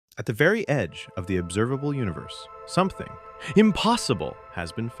At the very edge of the observable universe, something impossible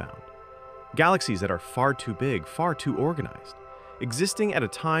has been found. Galaxies that are far too big, far too organized, existing at a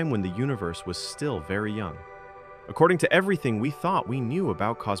time when the universe was still very young. According to everything we thought we knew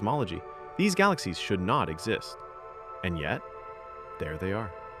about cosmology, these galaxies should not exist. And yet, there they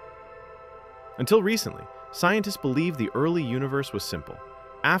are. Until recently, scientists believed the early universe was simple.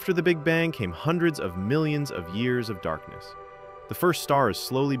 After the Big Bang came hundreds of millions of years of darkness. The first stars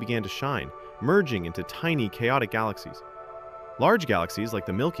slowly began to shine, merging into tiny, chaotic galaxies. Large galaxies like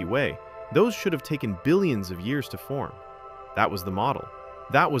the Milky Way, those should have taken billions of years to form. That was the model.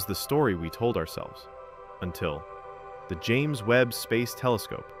 That was the story we told ourselves. Until the James Webb Space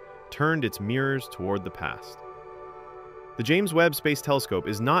Telescope turned its mirrors toward the past. The James Webb Space Telescope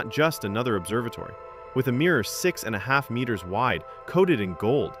is not just another observatory. With a mirror 6.5 meters wide, coated in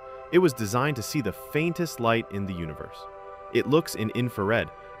gold, it was designed to see the faintest light in the universe. It looks in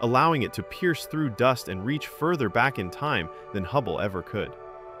infrared, allowing it to pierce through dust and reach further back in time than Hubble ever could.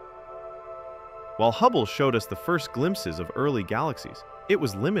 While Hubble showed us the first glimpses of early galaxies, it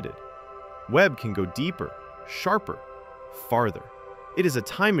was limited. Webb can go deeper, sharper, farther. It is a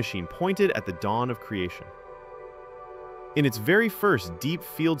time machine pointed at the dawn of creation. In its very first deep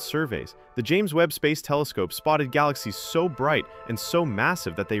field surveys, the James Webb Space Telescope spotted galaxies so bright and so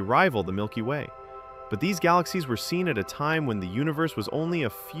massive that they rival the Milky Way. But these galaxies were seen at a time when the universe was only a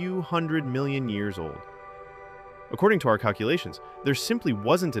few 100 million years old. According to our calculations, there simply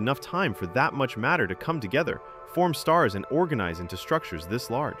wasn't enough time for that much matter to come together, form stars, and organize into structures this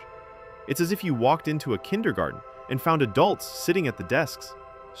large. It's as if you walked into a kindergarten and found adults sitting at the desks.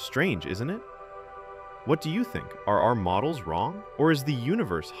 Strange, isn't it? What do you think? Are our models wrong? Or is the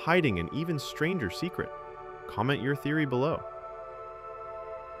universe hiding an even stranger secret? Comment your theory below.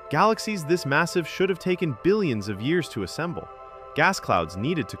 Galaxies this massive should have taken billions of years to assemble. Gas clouds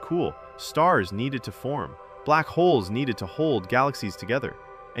needed to cool, stars needed to form, black holes needed to hold galaxies together.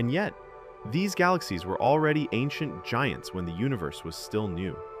 And yet, these galaxies were already ancient giants when the universe was still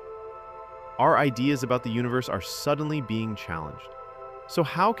new. Our ideas about the universe are suddenly being challenged. So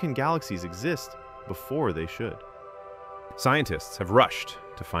how can galaxies exist before they should? Scientists have rushed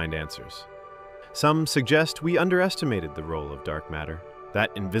to find answers. Some suggest we underestimated the role of dark matter,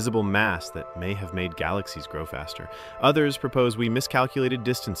 that invisible mass that may have made galaxies grow faster. Others propose we miscalculated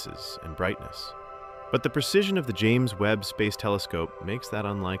distances and brightness. But the precision of the James Webb Space Telescope makes that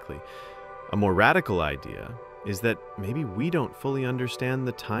unlikely. A more radical idea is that maybe we don't fully understand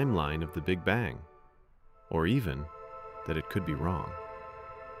the timeline of the Big Bang, or even that it could be wrong.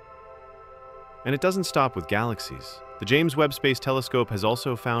 And it doesn't stop with galaxies. The James Webb Space Telescope has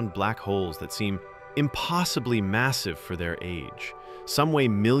also found black holes that seem impossibly massive for their age. Some weigh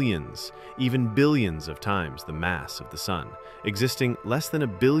millions, even billions of times the mass of the Sun, existing less than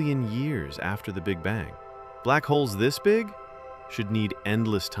 1 billion years after the Big Bang. Black holes this big should need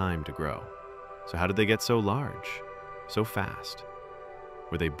endless time to grow. So how did they get so large, so fast?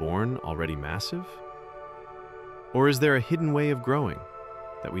 Were they born already massive? Or is there a hidden way of growing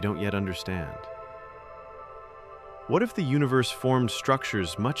that we don't yet understand? What if the universe formed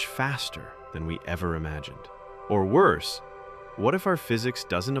structures much faster than we ever imagined? Or worse, what if our physics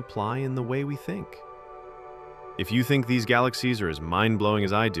doesn't apply in the way we think? If you think these galaxies are as mind-blowing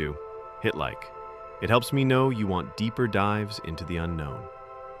as I do, hit like. It helps me know you want deeper dives into the unknown.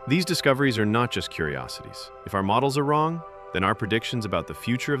 These discoveries are not just curiosities. If our models are wrong, then our predictions about the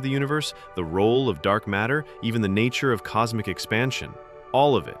future of the universe, the role of dark matter, even the nature of cosmic expansion,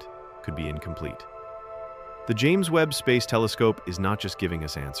 all of it could be incomplete. The James Webb Space Telescope is not just giving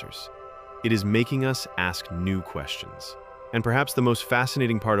us answers. It is making us ask new questions. And perhaps the most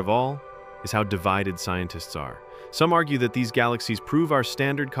fascinating part of all is how divided scientists are. Some argue that these galaxies prove our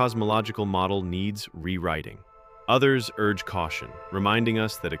standard cosmological model needs rewriting. Others urge caution, reminding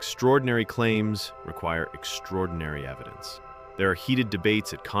us that extraordinary claims require extraordinary evidence. There are heated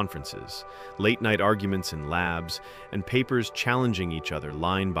debates at conferences, late-night arguments in labs, and papers challenging each other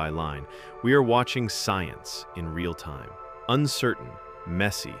line by line. We are watching science in real time, uncertain,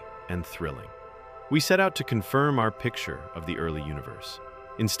 messy, and thrilling. We set out to confirm our picture of the early universe.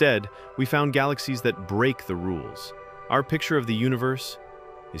 Instead, we found galaxies that break the rules. Our picture of the universe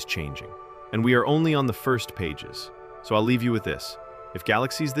is changing, and we are only on the first pages. So I'll leave you with this. If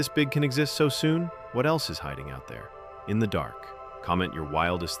galaxies this big can exist so soon, what else is hiding out there? In the dark. Comment your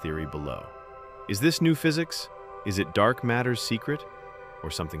wildest theory below. Is this new physics? Is it dark matter's secret?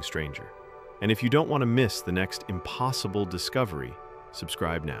 Or something stranger? And if you don't want to miss the next impossible discovery,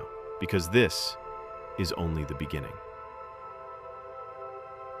 subscribe now, because this is only the beginning.